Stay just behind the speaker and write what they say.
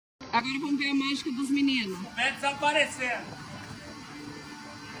Agora vamos ver a mágica dos meninos. Vai desaparecer.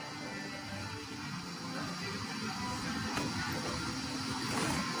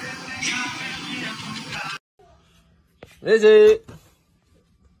 Messi!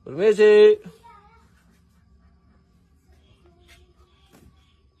 Messi!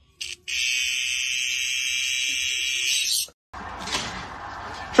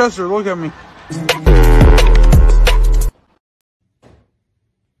 这10多天没。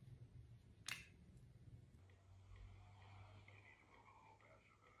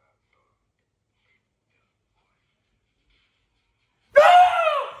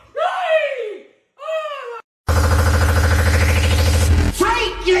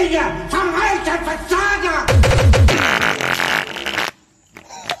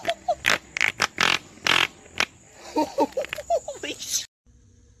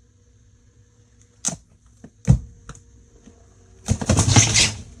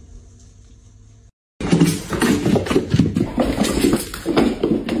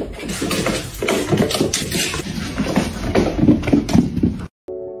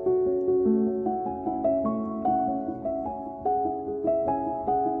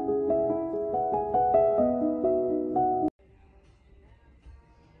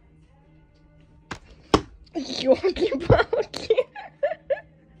Ёлки-палки.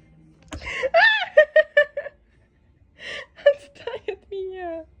 Отстань от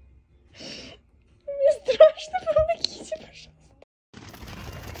меня. Мне страшно, помогите, пожалуйста.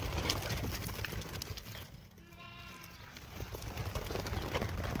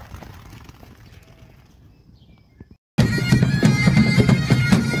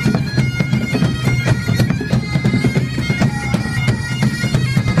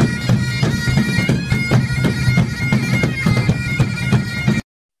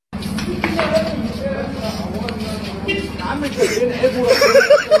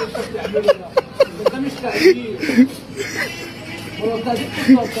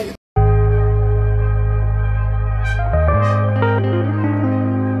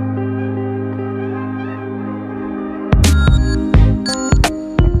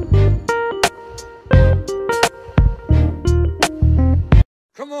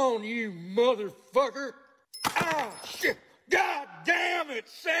 Come on, you motherfucker! Ah, shit! God damn it!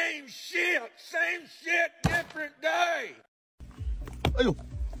 Same shit, different day! 哎呦，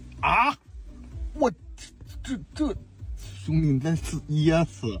啊！我这兄弟你在噎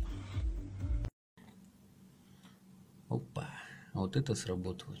死！ Опа, вот это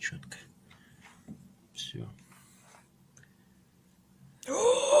сработало четко. Все.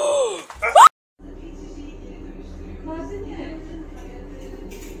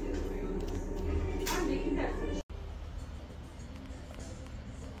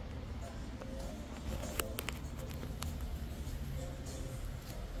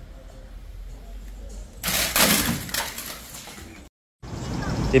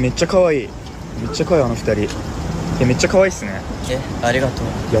めっちゃ可愛い。めっちゃ可愛いあの2人。めっちゃ可愛いっすね。ありがとう。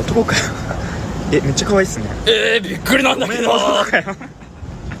いや男かよ。めっちゃ可愛いっすね。びっくりなんだけど。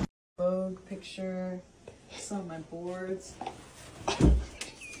Vogue picture, some of my boards.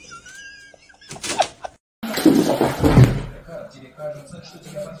 Тебе кажется, что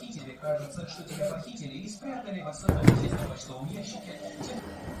тебя похитили, кажется, что тебя похитили и спрятали в особо интересном почтовом ящике.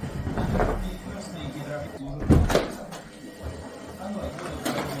 Крестные гидравлики.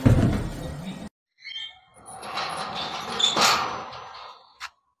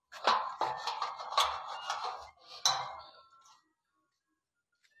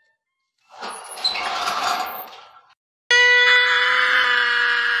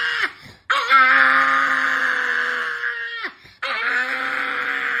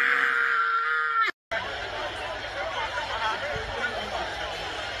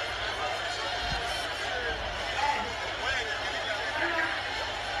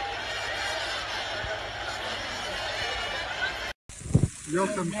 Лёх,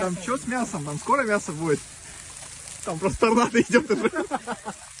 там что с мясом? Там скоро мясо будет? Там просто торнадо идет уже.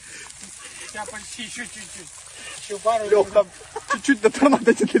 Сейчас почти еще чуть-чуть. Лёх, там чуть-чуть до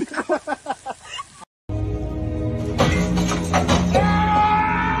торнадо недалеко.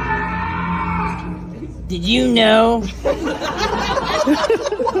 Did you know?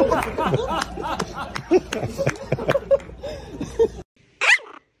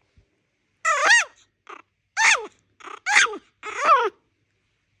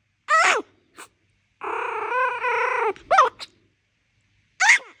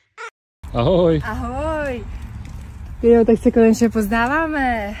 Ahoj. Ahoj. Jo, tak se konečně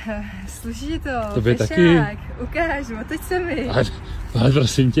poznáváme. Sluší to. Tobě taky. Ukáž, otoč se mi. Ale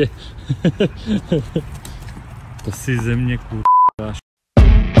prosím tě. To si ze mě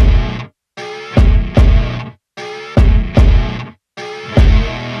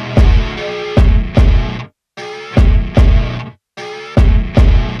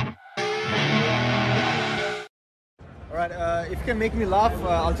if you can make me laugh,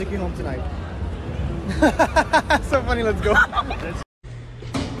 I'll take you home tonight. So funny, let's go.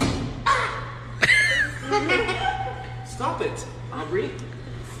 Stop it, Aubrey.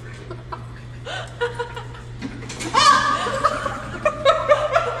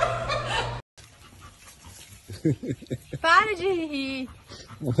 Para de rir.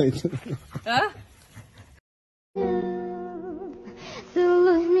 Hã?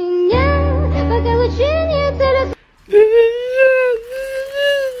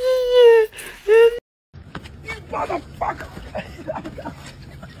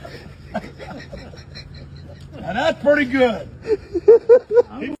 Now that's pretty good.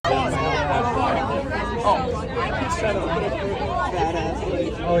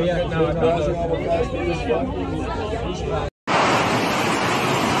 Oh yeah, no.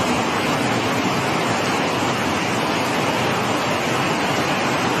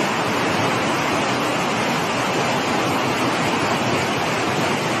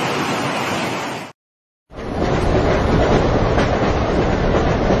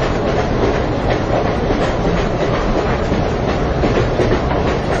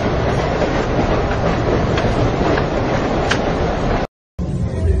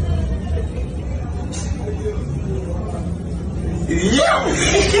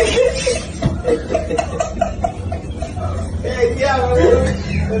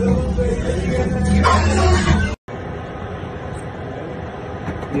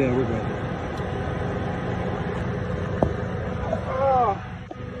 Yeah, we're good.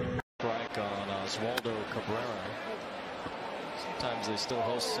 Strike on Oswaldo Cabrera. Sometimes they still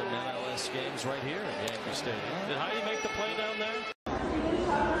host some MLS games right here at Yankee Stadium. How do you make the play down there?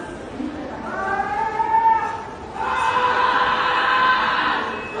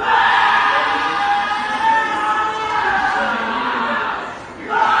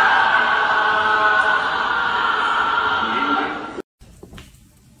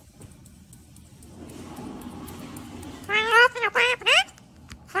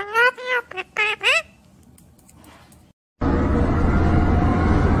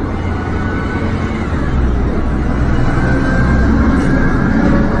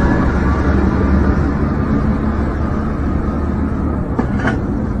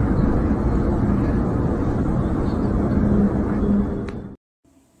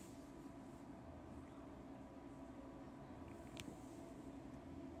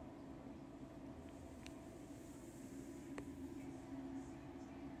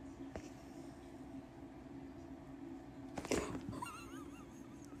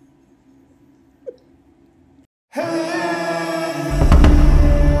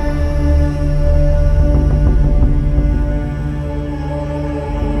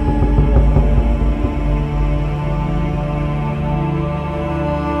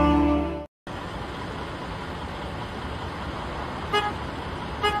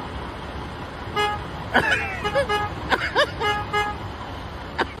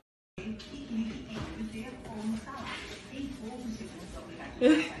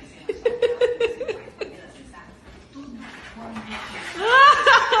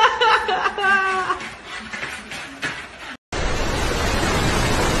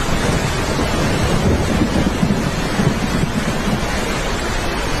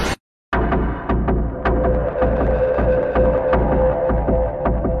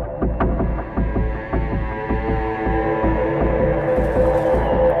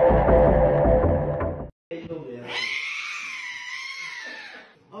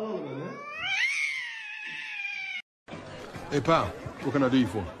 Hey, pal, what can I do you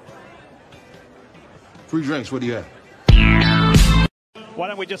for? Free drinks, what do you have? Why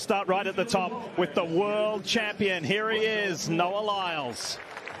don't we just start right at the top with the world champion. Here he is, Noah Lyles.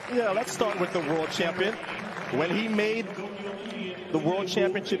 Yeah, let's start with the world champion. When he made the world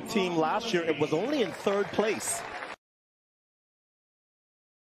championship team last year, it was only in third place.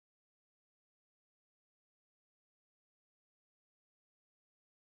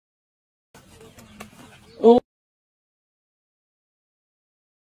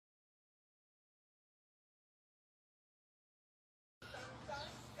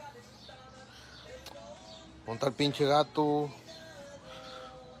 Monta el pinche gato.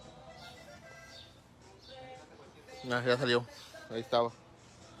 Ah, ya salió. Ahí estaba.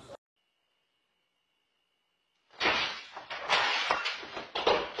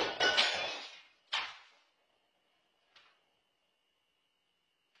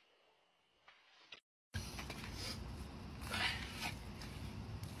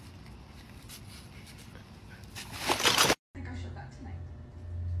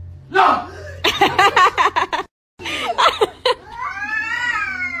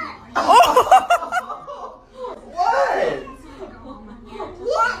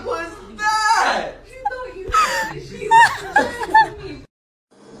 What was that?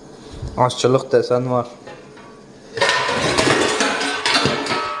 Aşçılık desen var.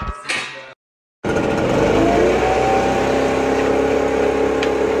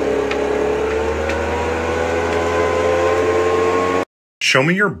 Show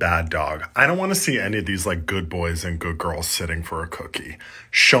me your bad dog. I don't want to see any of these like good boys and good girls sitting for a cookie.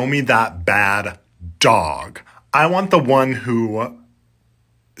 Show me that bad dog. I want the one who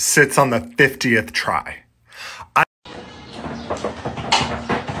sits on the 50th try.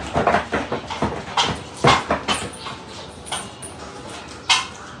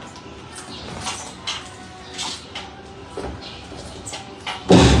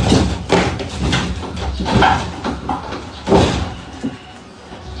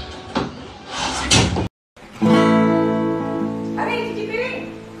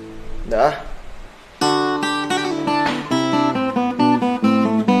 Да.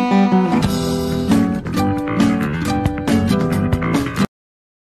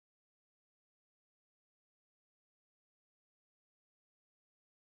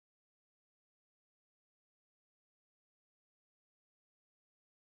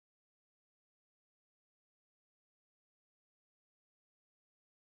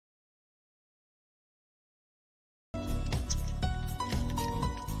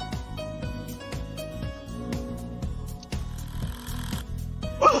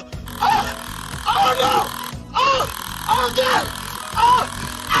 Oh no! Oh God!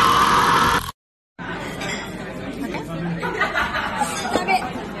 Grab it.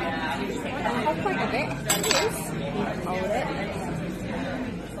 Hold quite a bit. Yes. Hold it.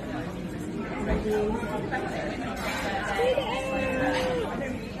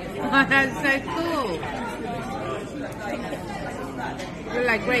 Oh, that's so cool. Look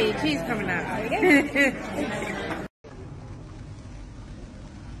like grated cheese coming out.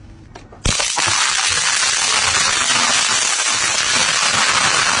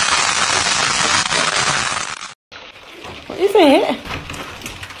 What is it?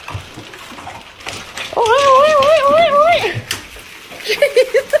 Oh.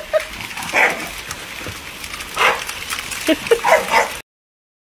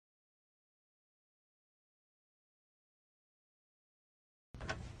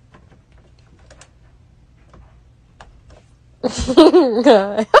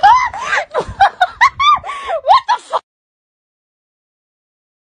 God. What the fuck?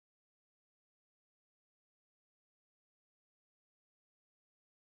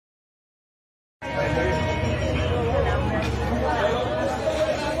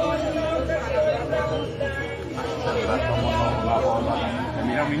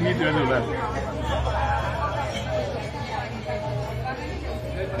 Mira, minito de lugar.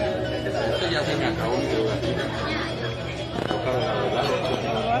 Esto ya se me acabó mi lugar.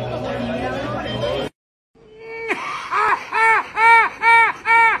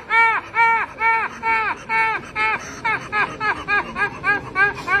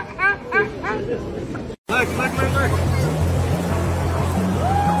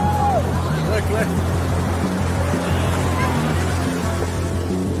 Look.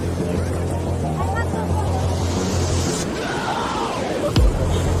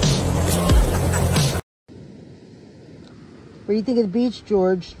 What do you think of the beach,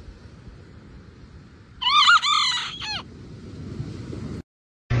 George?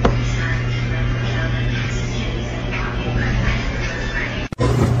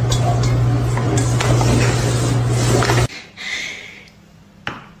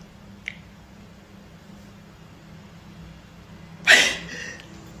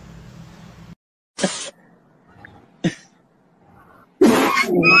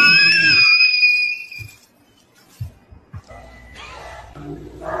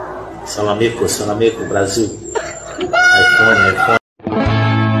 Salamico, Brasil. iPhone.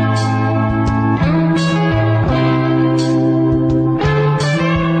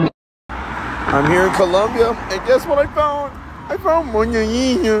 I'm here in Colombia, and guess what I found? I found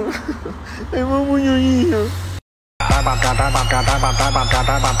moñoñinho. I found moñoñinho.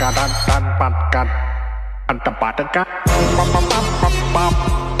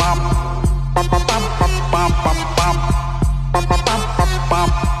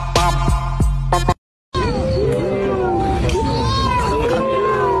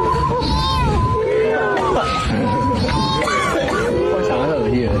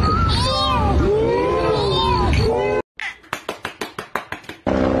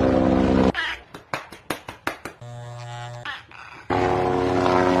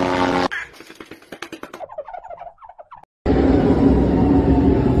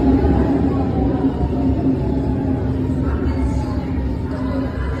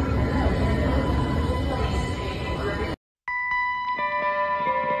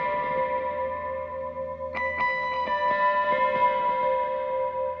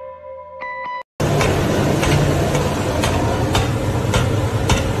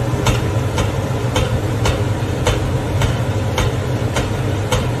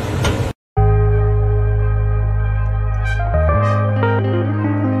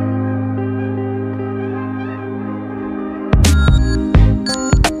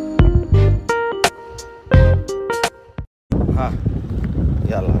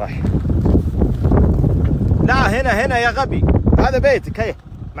 هنا يا غبي، هذا بيتك، هي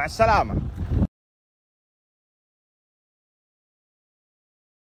مع السلامة.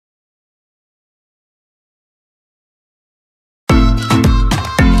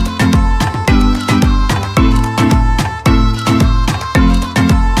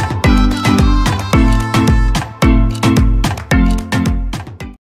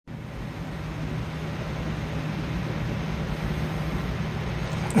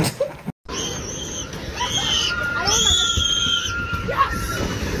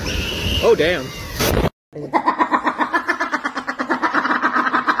 Oh damn.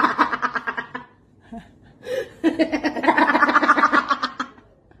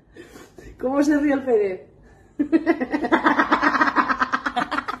 ¿Cómo se ríe el Pérez?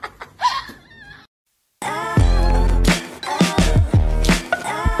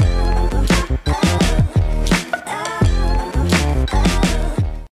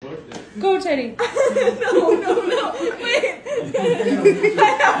 Go, Teddy. No. Wait. I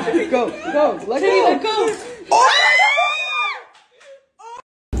have to go. Let Teddy, let go.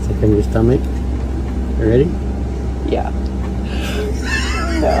 Stick in your stomach. You ready? Yeah.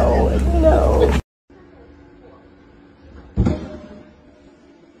 No.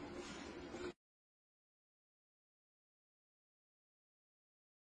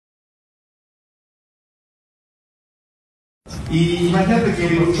 Y imagínate que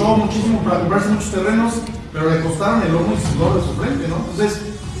luchó muchísimo para comprarse muchos terrenos, pero le costaron el lomo y sudor de su frente, ¿no? Entonces,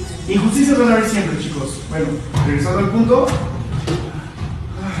 injusticias van a haber siempre, chicos. Bueno, regresando al punto,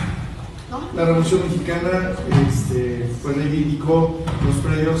 la Revolución Mexicana pues reivindicó los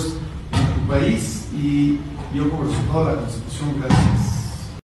predios en tu país y dio como resultado la Constitución. Gracias.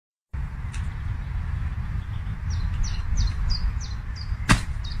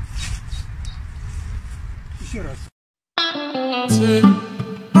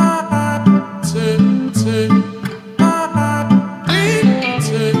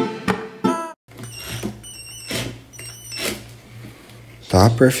 Tá,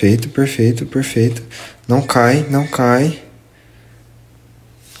 perfeito. Não cai.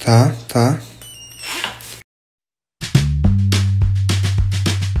 Tá.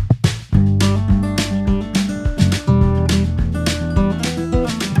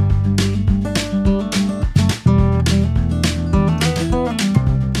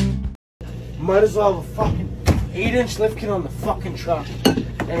 Might as well have a fucking 8-inch lift kit on the fucking truck.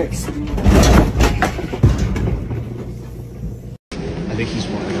 I think he's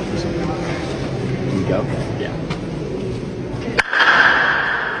warming up for something. Can we go? Yeah.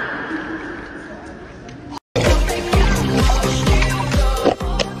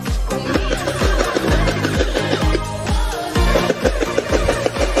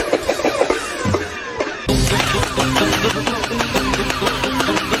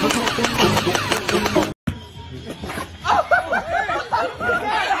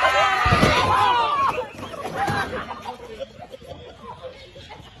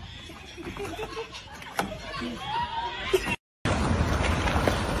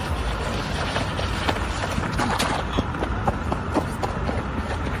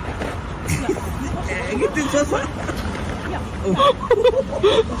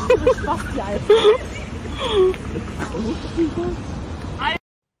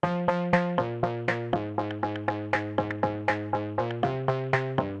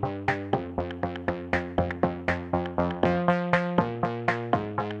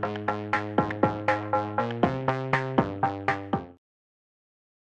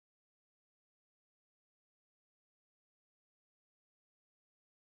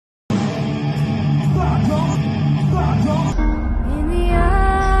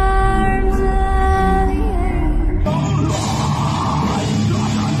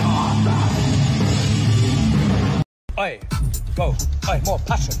 More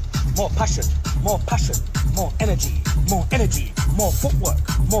passion, more energy, more footwork,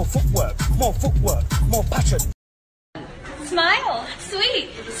 more passion. Smile, sweet,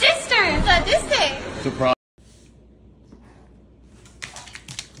 sister, sadistic. Surprise.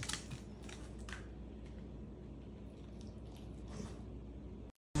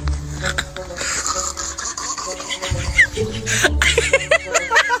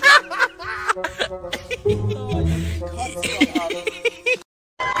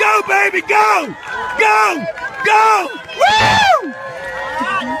 Go, baby, go! Woo!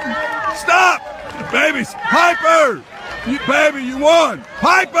 Stop! Baby's Piper! Baby, you won!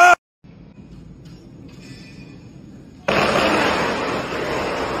 Piper!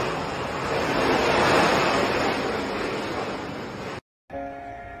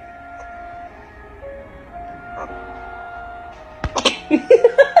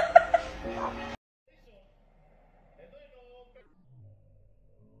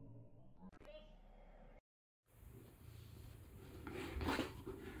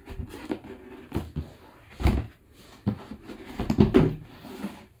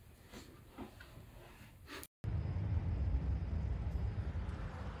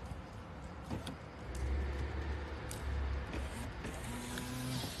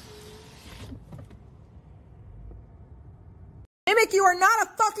 Mimic, you are not a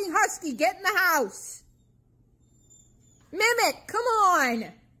fucking husky. Get in the house. Mimic, come on.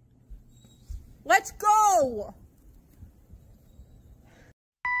 Let's go.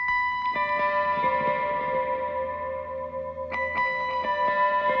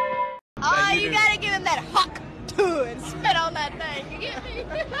 Oh, you gotta give him that huck too and spit on that thing. You get me?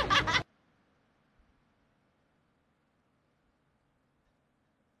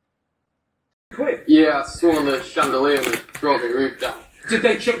 Yeah, I saw on the chandelier and brought the roof down. Did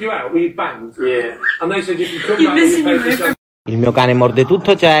they chuck you out? Were you banged? Yeah. And they said if you come back, you pay for yourself. Il mio cane morde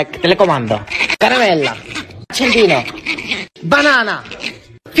tutto, check. Telecomando. Caramella. Accendino. Banana.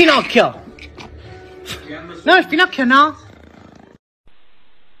 Finocchio. No, il finocchio no.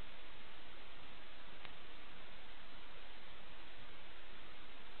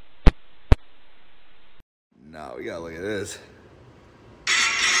 No, we gotta look at this.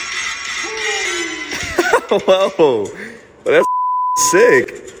 Whoa. Well, that's sick.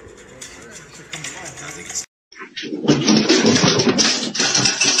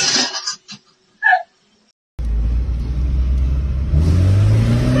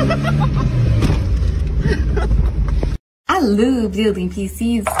 I love building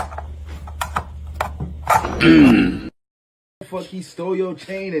PCs. Fuck, he stole your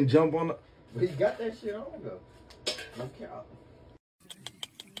chain and jump on the... He got that shit on though. No cap.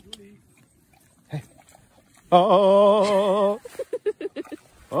 Hey. Oh.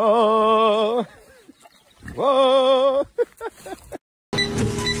 Oh. Whoa.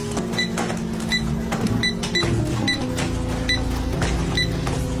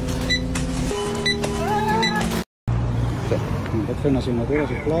 Pot fer una signatura,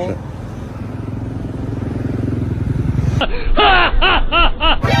 sisplau?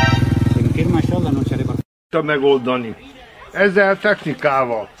 Firma això, denunciaré per... Tudtam megoldani. Ezzel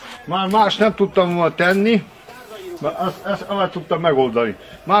technikával. Már más nem tudtam volna tenni, ezt tudtam megoldani.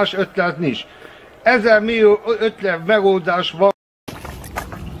 Más ötlet nincs. 1000 millió ötlet megoldás van.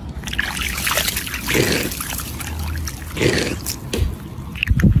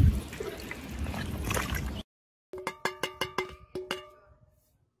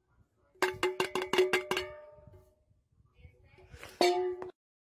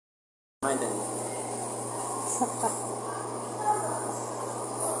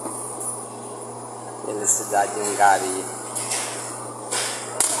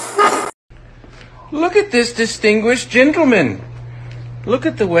 Look at this distinguished gentleman. Look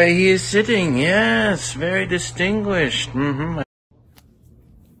at the way he is sitting. Yes, very distinguished. Mm-hmm.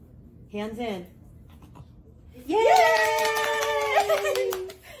 Hands in.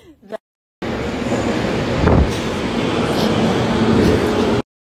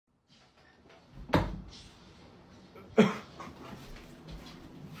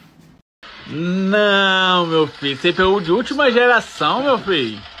 Não, meu filho. CPU de última geração, meu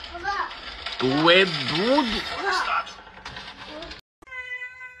filho. Tu é doido.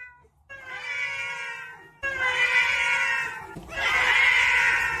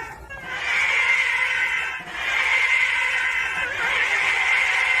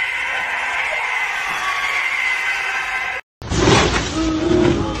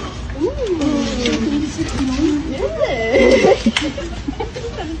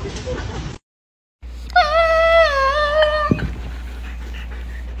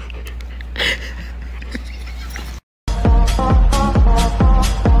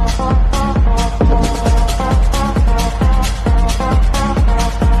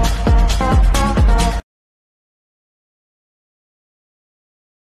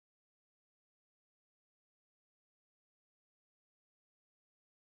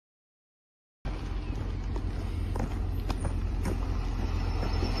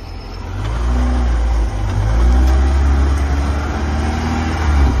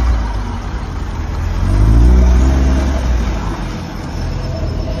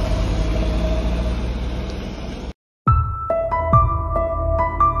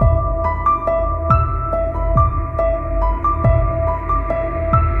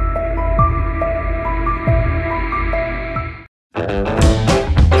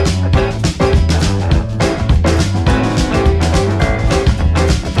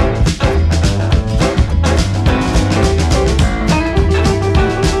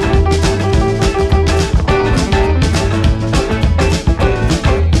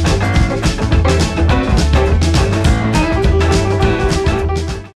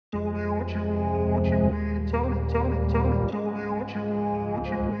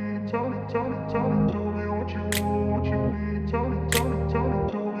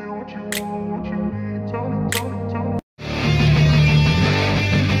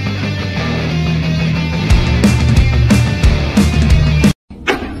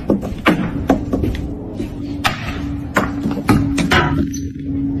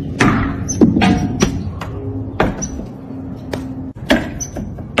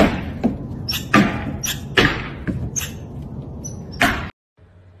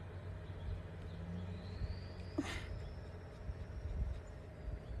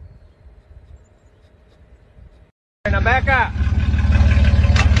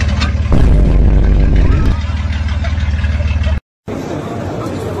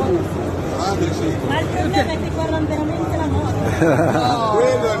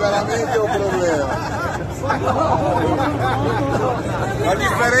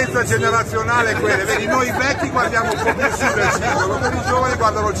 differenza generazionale è quella, vedi, noi vecchi guardiamo un po' più su del cingolo, per i giovani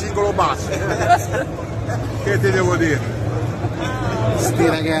guardano il cingolo basso. Che ti devo dire? Sti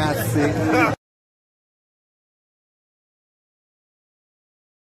ragazzi.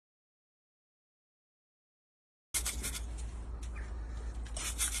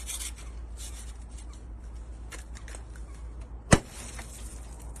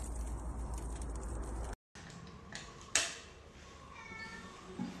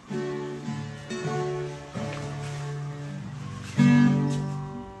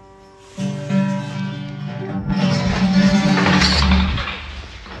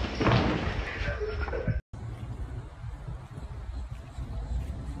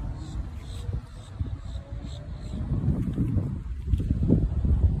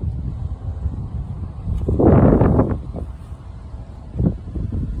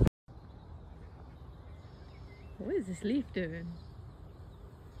 What is this leaf doing?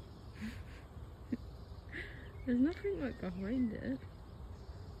 There's nothing like behind it. It's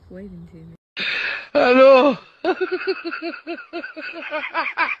waving to me. Hello.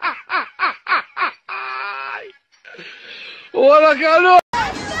 Hola, calor.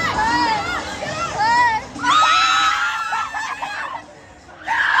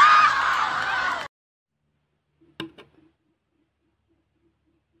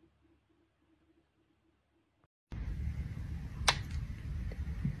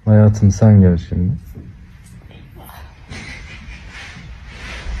 Hayatım sen gel şimdi.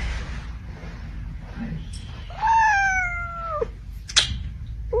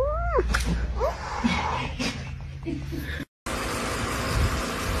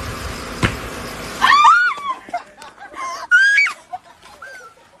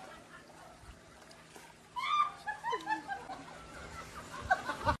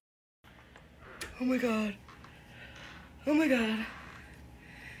 Oh my god. Oh my god.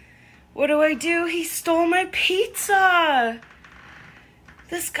 What do I do? He stole my pizza!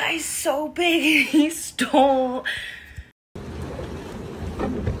 This guy's so big and he stole...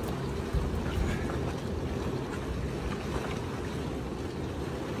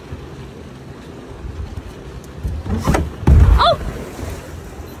 Oh!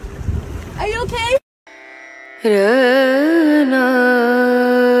 Are you okay?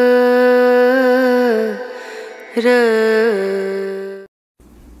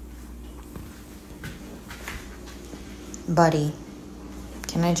 Buddy,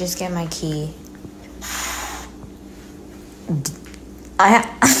 can I just get my key?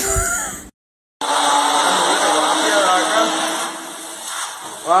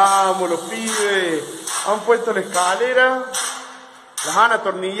 Vamos, los pibes. Han puesto la escalera. Las han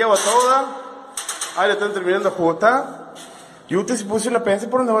atornillado todas. Ahí la están terminando de ajustar. ¿Y usted se puso la pensa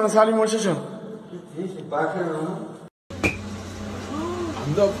por dónde van a salir, muchachos? Sí, se pasa, ¿no?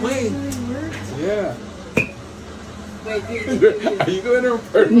 I'm not playing. Yeah. Wait, Are you going to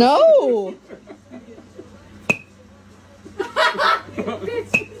reverse? No!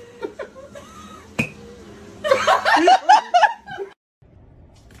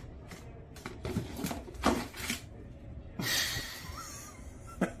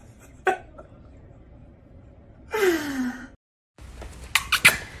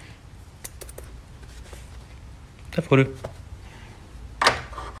 Där får du.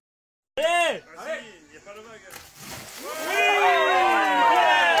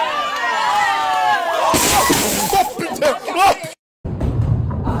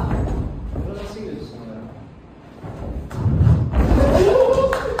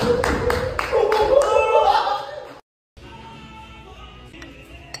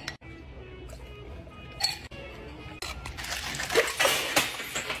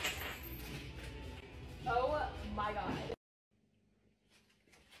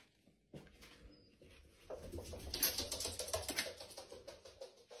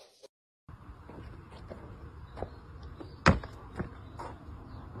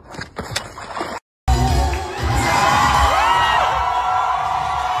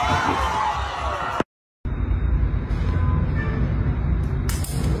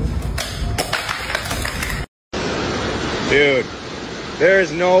 Dude,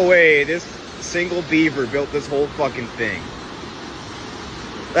 there's no way this single beaver built this whole fucking thing.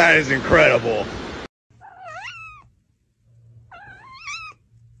 That is incredible.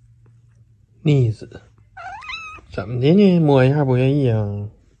 Nhi子，怎么的呢？摸一下不愿意啊？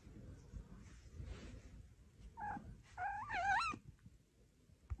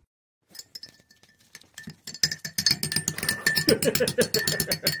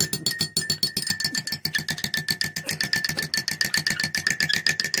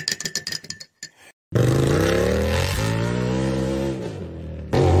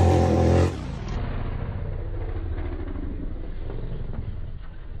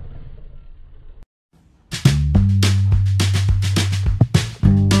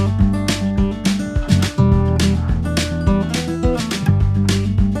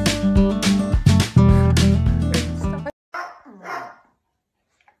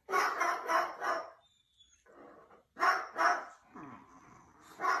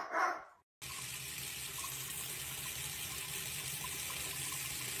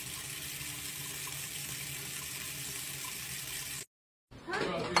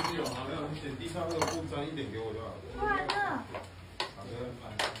上那个布沾一点给我就好。不然呢？好的。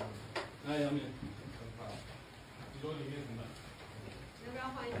那杨明，你说里面什么？要不要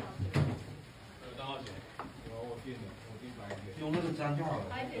换一条？多少钱？我订的，我订白铁。用那个粘就好了。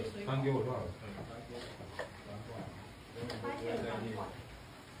白铁水。粘给我就好了。白铁3块。白铁要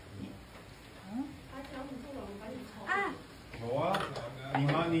是做了，我把你抽。啊。有啊，你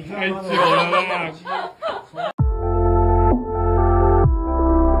看。太久了啦！